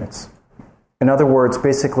phonetic units. In other words,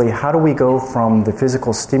 basically, how do we go from the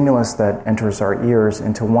physical stimulus that enters our ears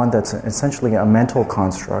into one that's essentially a mental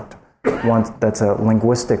construct, one that's a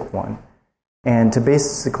linguistic one, and to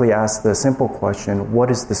basically ask the simple question,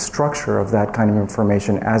 what is the structure of that kind of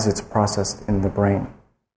information as it's processed in the brain?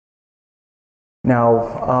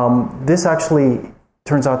 Now, this actually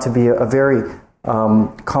turns out to be a very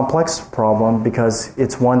complex problem because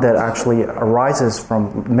it's one that actually arises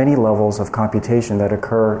from many levels of computation that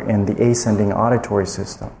occur in the ascending auditory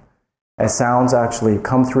system. As sounds actually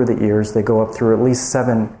come through the ears, they go up through at least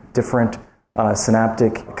 7 different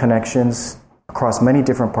synaptic connections across many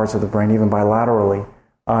different parts of the brain, even bilaterally,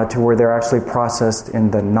 to where they're actually processed in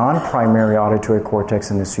the non-primary auditory cortex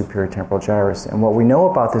in the superior temporal gyrus. And what we know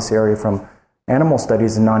about this area from animal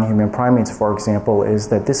studies in non-human primates, for example, is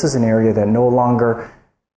that this is an area that no longer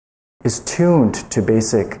is tuned to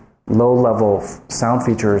basic low-level sound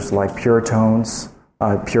features like pure tones,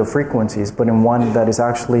 pure frequencies, but in one that is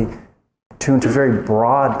actually tuned to very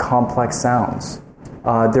broad, complex sounds.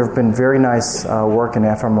 There have been very nice work in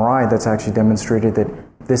fMRI that's actually demonstrated that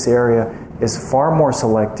this area is far more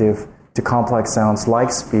selective to complex sounds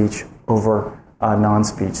like speech over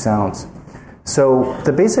non-speech sounds. So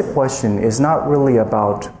the basic question is not really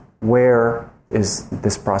about where is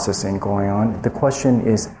this processing going on. The question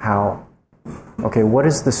is how. Okay, what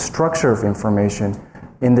is the structure of information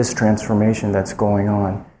in this transformation that's going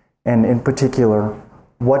on? And in particular,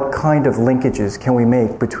 what kind of linkages can we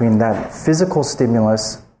make between that physical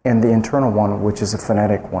stimulus and the internal one, which is a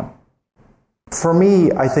phonetic one? For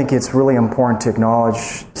me, I think it's really important to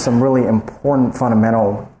acknowledge some really important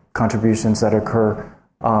fundamental contributions that occur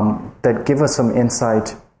that give us some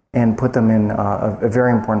insight and put them in a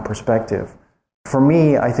very important perspective. For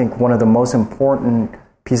me, I think one of the most important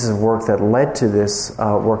pieces of work that led to this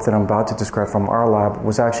work that I'm about to describe from our lab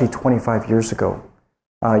was actually 25 years ago,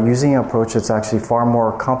 using an approach that's actually far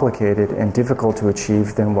more complicated and difficult to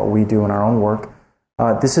achieve than what we do in our own work.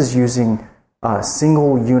 This is using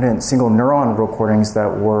single neuron recordings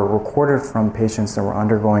that were recorded from patients that were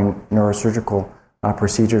undergoing neurosurgical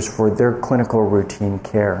procedures for their clinical routine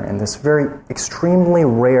care. And this very extremely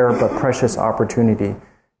rare but precious opportunity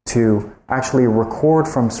to actually record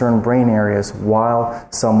from certain brain areas while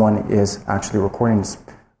someone is actually recording,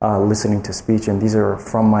 listening to speech. And these are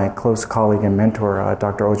from my close colleague and mentor,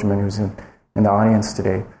 Dr. Ojman, who's in the audience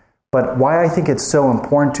today. But why I think it's so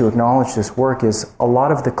important to acknowledge this work is a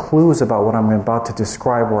lot of the clues about what I'm about to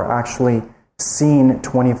describe were actually seen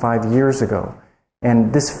 25 years ago.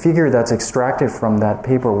 And this figure that's extracted from that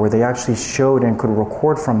paper where they actually showed and could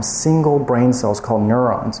record from single brain cells called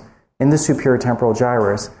neurons in the superior temporal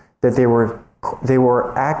gyrus that they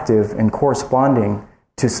were active and corresponding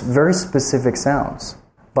to very specific sounds.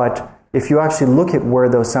 But if you actually look at where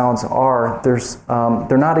those sounds are,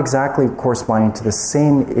 they're not exactly corresponding to the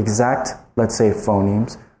same exact, let's say,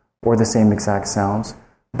 phonemes or the same exact sounds,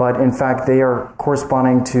 but in fact they are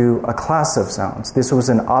corresponding to a class of sounds. This was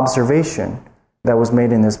an observation that was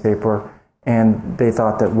made in this paper, and they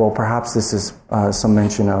thought that, well, perhaps this is some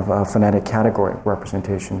mention of phonetic category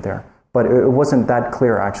representation there. But it wasn't that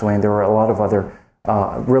clear, actually, and there were a lot of other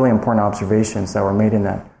really important observations that were made in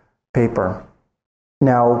that paper.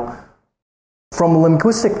 Now, from a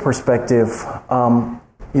linguistic perspective,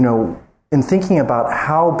 in thinking about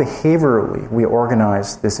how behaviorally we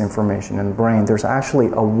organize this information in the brain, there's actually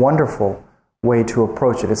a wonderful way to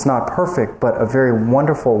approach it. It's not perfect, but a very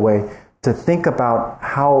wonderful way to think about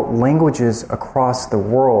how languages across the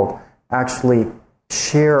world actually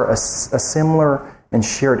share a similar and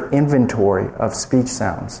shared inventory of speech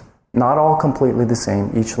sounds. Not all completely the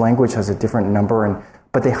same. Each language has a different number,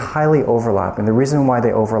 but they highly overlap. And the reason why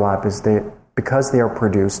they overlap is because they are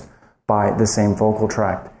produced by the same vocal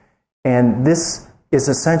tract. And this is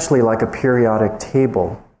essentially like a periodic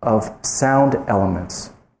table of sound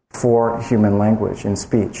elements for human language and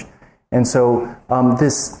speech. And so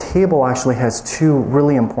this table actually has two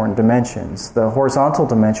really important dimensions. The horizontal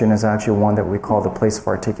dimension is actually one that we call the place of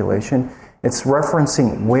articulation. It's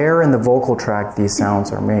referencing where in the vocal tract these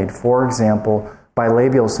sounds are made. For example,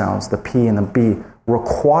 bilabial sounds, the P and the B,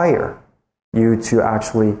 require you to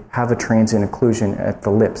actually have a transient occlusion at the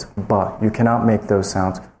lips, but you cannot make those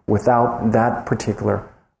sounds without that particular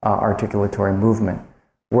articulatory movement.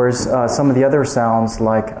 Whereas some of the other sounds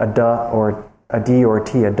like a duh or a D or a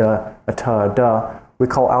T, a duh, a tuh, a duh, we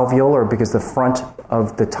call alveolar because the front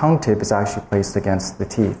of the tongue tip is actually placed against the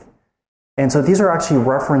teeth. And so these are actually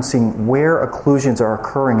referencing where occlusions are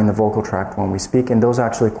occurring in the vocal tract when we speak, and those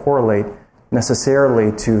actually correlate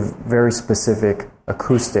necessarily to very specific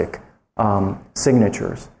acoustic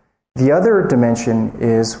signatures. The other dimension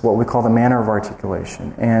is what we call the manner of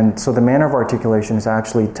articulation. And so the manner of articulation is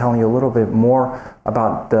actually telling you a little bit more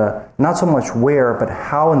about the, not so much where, but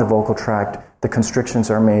how in the vocal tract the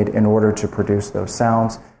constrictions are made in order to produce those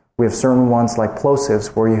sounds. We have certain ones like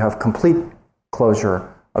plosives where you have complete closure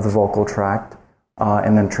of the vocal tract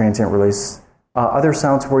and then transient release. Other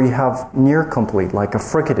sounds where you have near complete, like a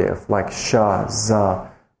fricative, like sh, z,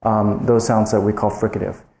 those sounds that we call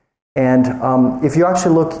fricative. And if you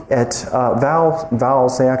actually look at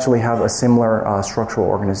vowels, they actually have a similar structural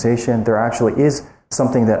organization. There actually is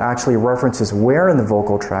something that actually references where in the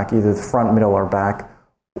vocal tract, either the front, middle, or back,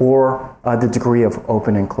 or the degree of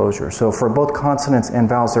open and closure. So for both consonants and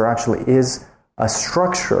vowels, there actually is a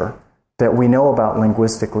structure that we know about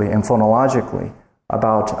linguistically and phonologically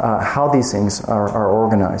about how these things are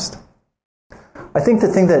organized. I think the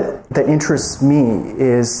thing that interests me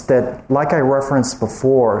is that, like I referenced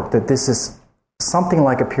before, that this is something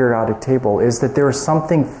like a periodic table, is that there is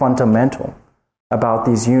something fundamental about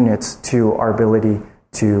these units to our ability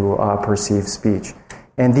to perceive speech.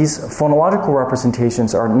 And these phonological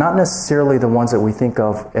representations are not necessarily the ones that we think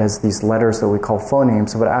of as these letters that we call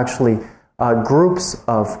phonemes, but actually groups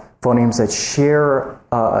of phonemes that share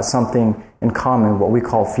something in common, what we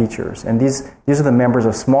call features. And these are the members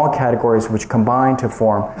of small categories which combine to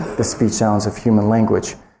form the speech sounds of human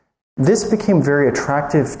language. This became very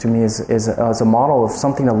attractive to me as a model of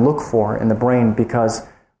something to look for in the brain because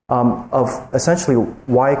of essentially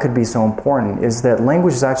why it could be so important is that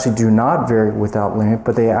languages actually do not vary without limit,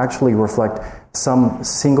 but they actually reflect some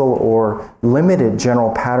single or limited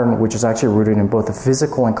general pattern which is actually rooted in both the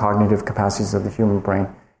physical and cognitive capacities of the human brain,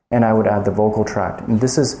 and I would add the vocal tract. And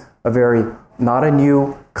this is not a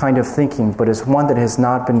new kind of thinking, but is one that has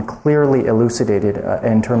not been clearly elucidated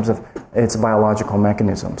in terms of its biological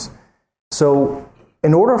mechanisms. So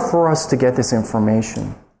in order for us to get this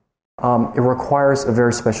information, it requires a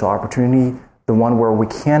very special opportunity, the one where we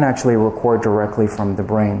can actually record directly from the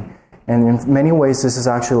brain. And in many ways, this is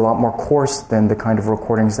actually a lot more coarse than the kind of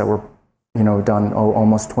recordings that were done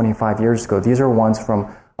almost 25 years ago. These are ones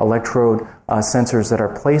from electrode sensors that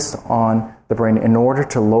are placed on the brain in order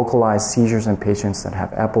to localize seizures in patients that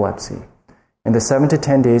have epilepsy. In the 7 to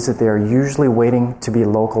 10 days that they are usually waiting to be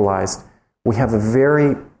localized, we have a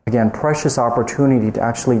very, again, precious opportunity to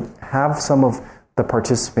actually have some of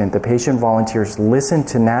the patient volunteers, listen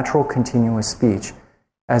to natural continuous speech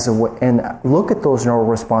and look at those neural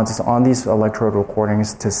responses on these electrode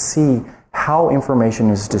recordings to see how information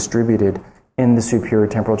is distributed in the superior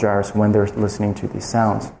temporal gyrus when they're listening to these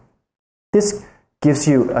sounds. This gives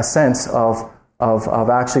you a sense of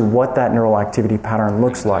actually what that neural activity pattern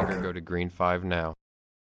looks like. Tiger, go to green 5 now.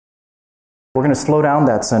 We're going to slow down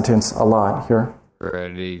that sentence a lot here.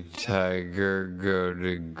 Ready, tiger, go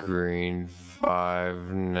to green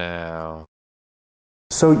 5 now.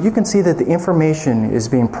 So you can see that the information is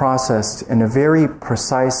being processed in a very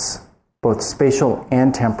precise, both spatial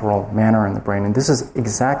and temporal manner in the brain. And this is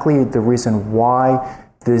exactly the reason why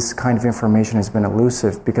this kind of information has been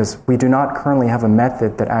elusive, because we do not currently have a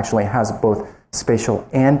method that actually has both spatial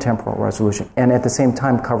and temporal resolution, and at the same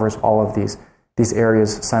time covers all of these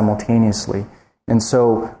areas simultaneously. And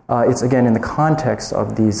so it's, again, in the context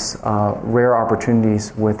of these rare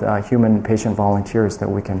opportunities with human patient volunteers that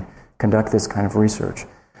we can conduct this kind of research.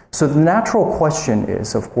 So the natural question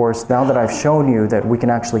is, of course, now that I've shown you that we can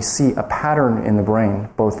actually see a pattern in the brain,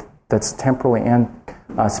 both that's temporally and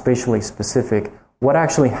spatially specific, what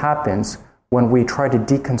actually happens when we try to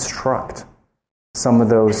deconstruct some of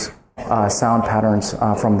those sound patterns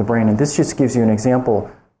from the brain? And this just gives you an example,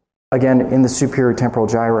 again, in the superior temporal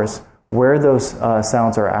gyrus, where those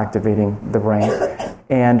sounds are activating the brain,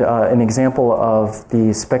 and an example of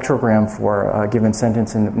the spectrogram for a given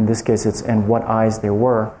sentence. In this case, it's "and what eyes they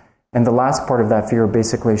were." And the last part of that figure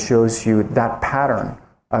basically shows you that pattern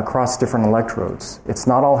across different electrodes. It's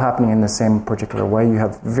not all happening in the same particular way. You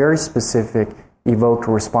have very specific evoked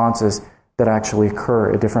responses that actually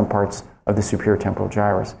occur at different parts of the superior temporal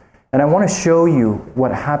gyrus. And I want to show you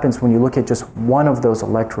what happens when you look at just one of those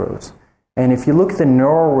electrodes. And if you look at the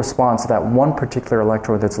neural response of that one particular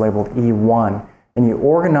electrode that's labeled E1, and you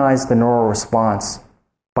organize the neural response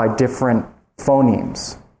by different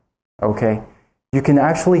phonemes, okay, you can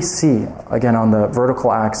actually see, again, on the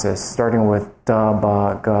vertical axis, starting with da,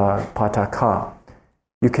 ba, ga, pa, ta, ka,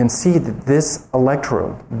 you can see that this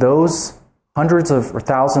electrode, those hundreds of or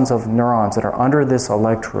thousands of neurons that are under this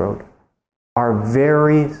electrode, are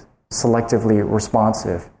very selectively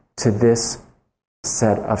responsive to this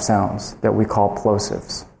set of sounds that we call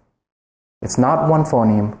plosives. It's not one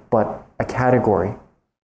phoneme, but a category.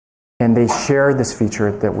 And they share this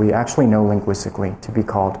feature that we actually know linguistically to be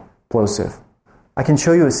called plosive. I can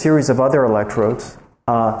show you a series of other electrodes.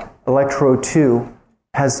 Electrode 2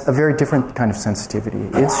 has a very different kind of sensitivity.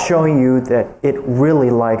 It's showing you that it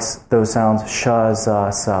really likes those sounds sha,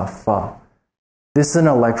 za, sa, fa. This is an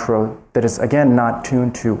electrode that is, again, not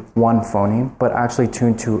tuned to one phoneme, but actually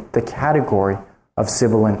tuned to the category of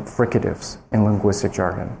sibilant fricatives in linguistic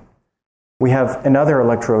jargon. We have another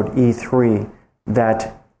electrode, E3,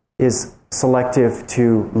 that is selective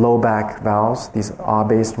to low back vowels, these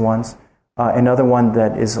ah-based ones. Another one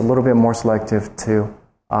that is a little bit more selective to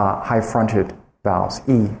high-fronted vowels,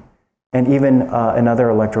 E. And even another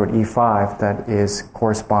electrode, E5, that is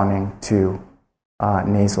corresponding to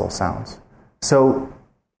nasal sounds. So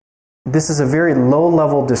this is a very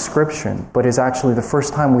low-level description, but is actually the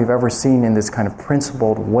first time we've ever seen in this kind of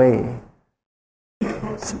principled way,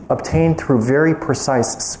 obtained through very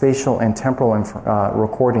precise spatial and temporal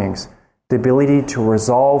recordings, the ability to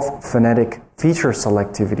resolve phonetic feature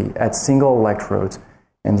selectivity at single electrodes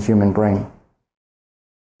in the human brain.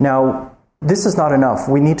 Now, this is not enough.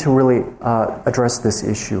 We need to really address this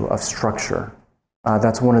issue of structure.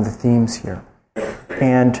 That's one of the themes here.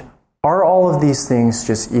 And are all of these things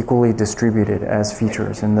just equally distributed as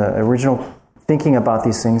features? In the original thinking about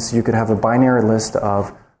these things, you could have a binary list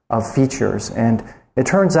of features. And it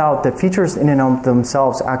turns out that features in and of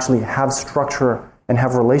themselves actually have structure and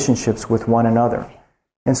have relationships with one another.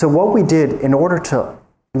 And so what we did in order to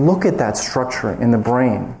look at that structure in the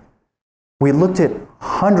brain, we looked at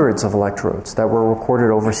hundreds of electrodes that were recorded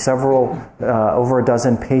over over a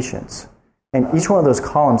dozen patients. And each one of those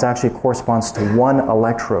columns actually corresponds to one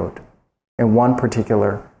electrode in one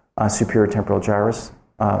particular superior temporal gyrus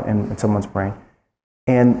in someone's brain.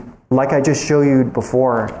 And like I just showed you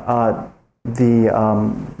before, the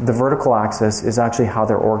vertical axis is actually how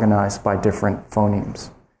they're organized by different phonemes.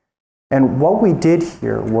 And what we did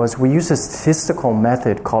here was we used a statistical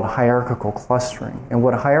method called hierarchical clustering. And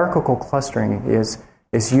what hierarchical clustering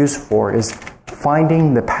is used for is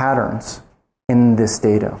finding the patterns in this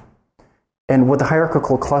data. And what the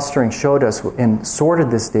hierarchical clustering showed us and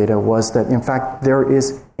sorted this data was that, in fact, there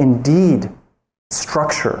is indeed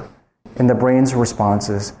structure in the brain's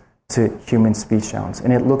responses to human speech sounds.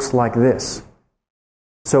 And it looks like this.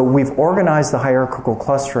 So we've organized the hierarchical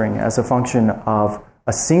clustering as a function of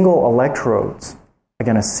a single electrode's,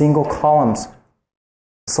 again, a single column's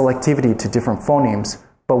selectivity to different phonemes,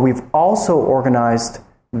 but we've also organized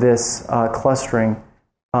this clustering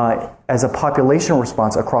as a population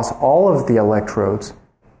response across all of the electrodes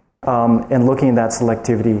and looking at that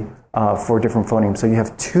selectivity for different phonemes. So you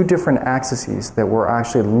have two different axes that we're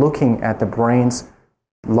actually looking at the brain's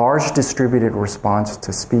large distributed response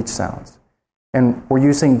to speech sounds. And we're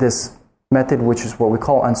using this method, which is what we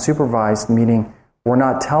call unsupervised, meaning we're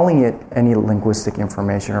not telling it any linguistic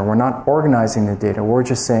information, or we're not organizing the data. We're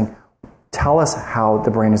just saying, tell us how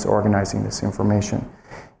the brain is organizing this information.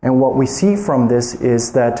 And what we see from this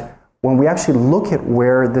is that when we actually look at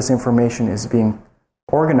where this information is being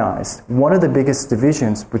organized, one of the biggest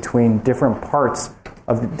divisions between different parts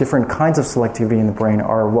of the different kinds of selectivity in the brain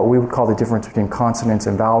are what we would call the difference between consonants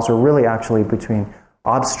and vowels, or really actually between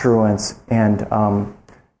obstruents and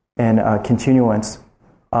continuants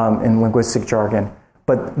in linguistic jargon.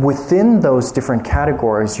 But within those different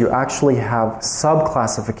categories, you actually have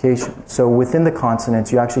sub-classification. So within the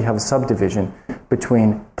consonants, you actually have a subdivision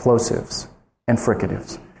between plosives and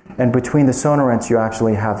fricatives. And between the sonorants, you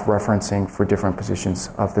actually have referencing for different positions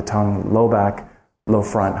of the tongue, low back, low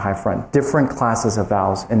front, high front, different classes of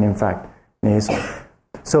vowels, and in fact, nasal.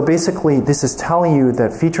 So basically, this is telling you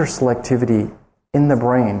that feature selectivity in the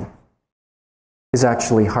brain is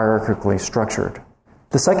actually hierarchically structured.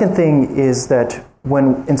 The second thing is that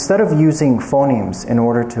when, instead of using phonemes in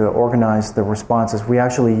order to organize the responses, we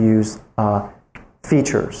actually use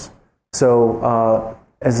features. So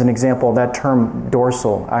as an example, that term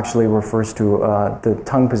dorsal actually refers to the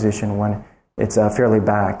tongue position when it's fairly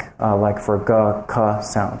back, like for g, k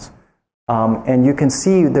sounds. And you can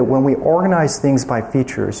see that when we organize things by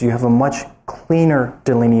features, you have a much cleaner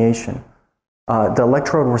delineation. The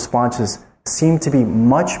electrode responses seem to be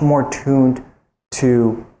much more tuned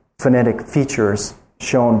to phonetic features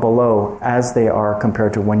shown below as they are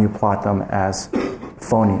compared to when you plot them as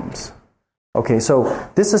phonemes. Okay, so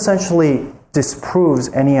this essentially disproves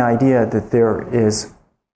any idea that there is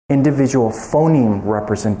individual phoneme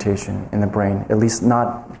representation in the brain, at least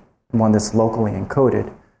not one that's locally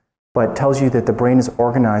encoded, but tells you that the brain is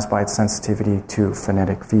organized by its sensitivity to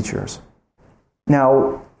phonetic features.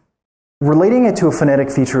 Now, relating it to a phonetic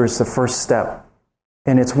feature is the first step,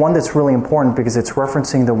 and it's one that's really important because it's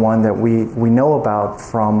referencing the one that we know about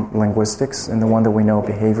from linguistics and the one that we know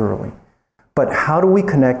behaviorally. But how do we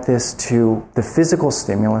connect this to the physical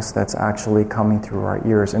stimulus that's actually coming through our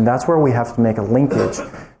ears? And that's where we have to make a linkage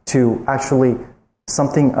to actually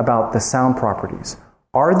something about the sound properties.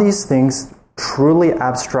 Are these things truly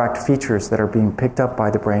abstract features that are being picked up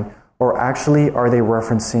by the brain, or actually are they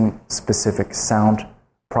referencing specific sound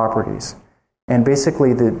properties? And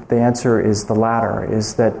basically the answer is the latter,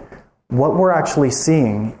 is that what we're actually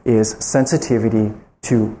seeing is sensitivity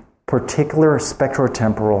to particular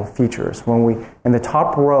spectrotemporal features. When we, in the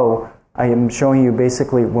top row, I am showing you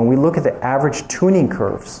basically when we look at the average tuning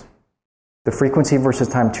curves, the frequency versus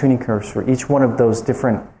time tuning curves for each one of those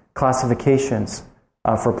different classifications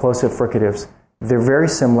for plosive fricatives, they're very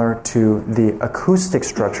similar to the acoustic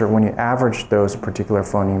structure when you average those particular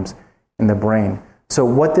phonemes in the brain. So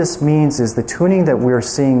what this means is the tuning that we're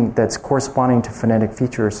seeing that's corresponding to phonetic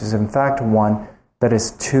features is in fact one that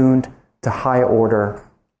is tuned to high order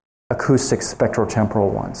acoustic spectrotemporal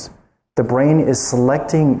ones. The brain is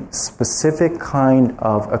selecting specific kind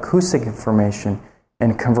of acoustic information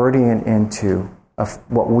and converting it into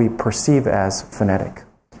what we perceive as phonetic.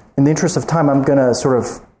 In the interest of time, I'm going to sort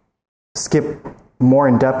of skip more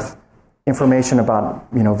in-depth information about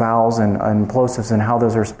vowels and plosives and how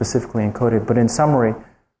those are specifically encoded. But in summary,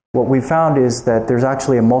 what we found is that there's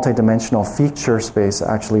actually a multidimensional feature space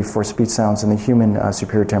actually for speech sounds in the human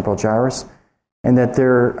superior temporal gyrus, and that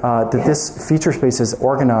this feature space is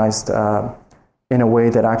organized in a way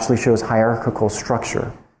that actually shows hierarchical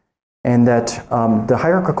structure, and that the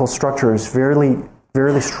hierarchical structure is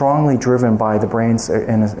very strongly driven by the brain's,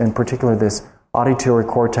 in particular this auditory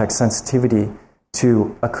cortex sensitivity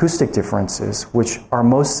to acoustic differences, which are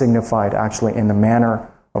most signified actually in the manner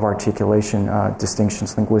of articulation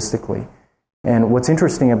distinctions linguistically. And what's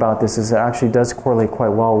interesting about this is it actually does correlate quite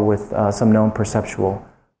well with some known perceptual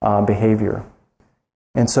behavior.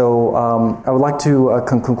 And so I would like to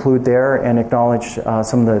conclude there and acknowledge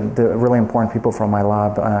some of the really important people from my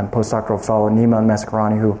lab, postdoctoral fellow Nima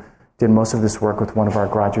Mascarani, who did most of this work with one of our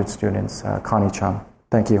graduate students, Connie Chung.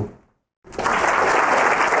 Thank you.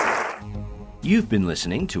 You've been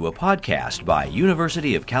listening to a podcast by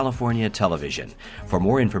University of California Television. For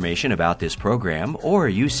more information about this program or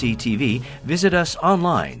UCTV, visit us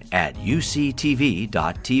online at uctv.tv.